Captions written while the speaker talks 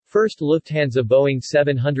First Lufthansa Boeing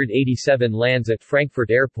 787 lands at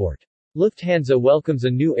Frankfurt Airport. Lufthansa welcomes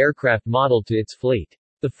a new aircraft model to its fleet.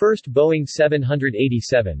 The first Boeing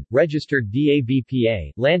 787, registered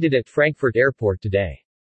DABPA, landed at Frankfurt Airport today.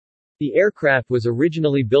 The aircraft was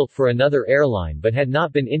originally built for another airline but had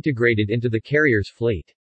not been integrated into the carrier's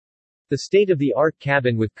fleet. The state-of-the-art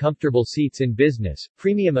cabin with comfortable seats in business,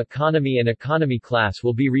 premium economy and economy class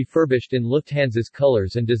will be refurbished in Lufthansa's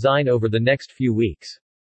colors and design over the next few weeks.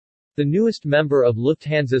 The newest member of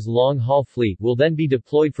Lufthansa's long-haul fleet will then be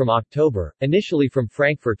deployed from October, initially from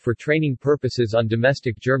Frankfurt for training purposes on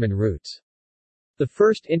domestic German routes. The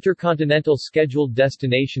first intercontinental scheduled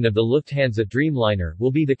destination of the Lufthansa Dreamliner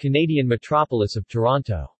will be the Canadian metropolis of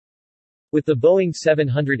Toronto. With the Boeing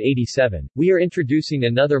 787, we are introducing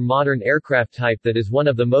another modern aircraft type that is one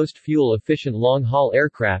of the most fuel-efficient long-haul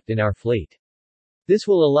aircraft in our fleet. This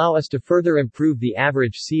will allow us to further improve the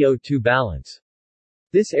average CO2 balance.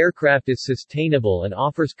 This aircraft is sustainable and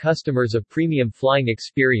offers customers a premium flying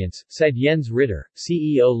experience, said Jens Ritter,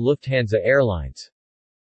 CEO Lufthansa Airlines.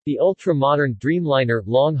 The ultra-modern Dreamliner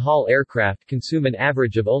long-haul aircraft consume an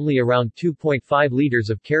average of only around 2.5 liters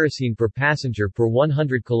of kerosene per passenger per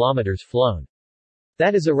 100 kilometers flown.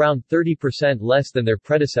 That is around 30% less than their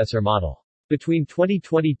predecessor model. Between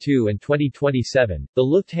 2022 and 2027, the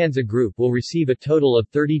Lufthansa Group will receive a total of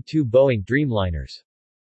 32 Boeing Dreamliners.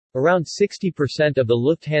 Around 60% of the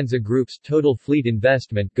Lufthansa Group's total fleet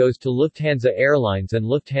investment goes to Lufthansa Airlines and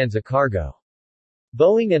Lufthansa Cargo.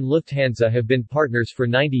 Boeing and Lufthansa have been partners for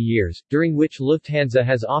 90 years, during which Lufthansa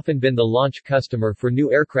has often been the launch customer for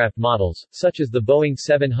new aircraft models, such as the Boeing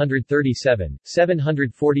 737,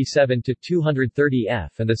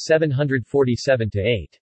 747-230F and the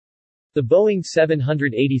 747-8. The Boeing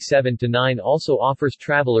 787-9 also offers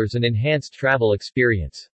travelers an enhanced travel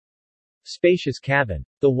experience. Spacious cabin.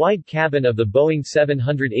 The wide cabin of the Boeing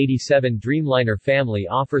 787 Dreamliner family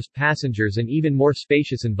offers passengers an even more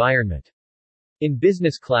spacious environment. In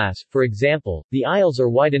business class, for example, the aisles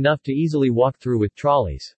are wide enough to easily walk through with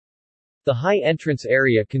trolleys. The high entrance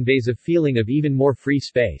area conveys a feeling of even more free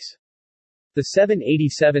space. The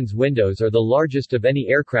 787's windows are the largest of any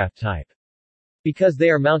aircraft type. Because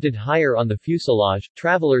they are mounted higher on the fuselage,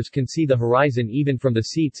 travelers can see the horizon even from the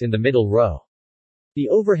seats in the middle row. The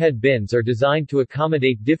overhead bins are designed to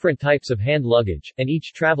accommodate different types of hand luggage, and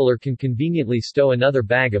each traveler can conveniently stow another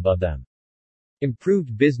bag above them.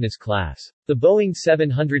 Improved business class. The Boeing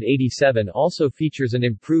 787 also features an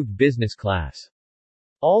improved business class.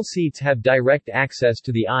 All seats have direct access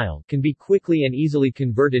to the aisle, can be quickly and easily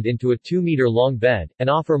converted into a 2-meter-long bed, and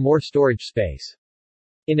offer more storage space.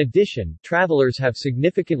 In addition, travelers have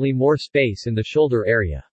significantly more space in the shoulder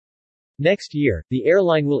area. Next year, the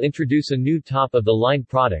airline will introduce a new top-of-the-line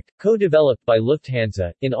product, co-developed by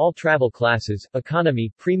Lufthansa, in all travel classes,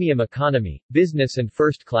 economy, premium economy, business and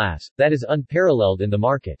first class, that is unparalleled in the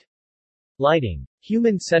market. Lighting.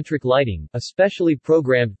 Human-centric lighting, a specially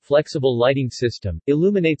programmed, flexible lighting system,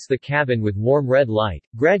 illuminates the cabin with warm red light,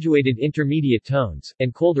 graduated intermediate tones,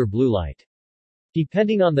 and colder blue light.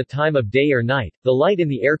 Depending on the time of day or night, the light in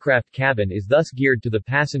the aircraft cabin is thus geared to the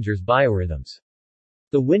passenger's biorhythms.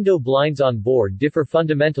 The window blinds on board differ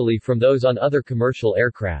fundamentally from those on other commercial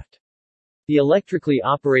aircraft. The electrically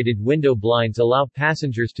operated window blinds allow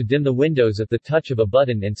passengers to dim the windows at the touch of a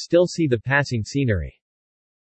button and still see the passing scenery.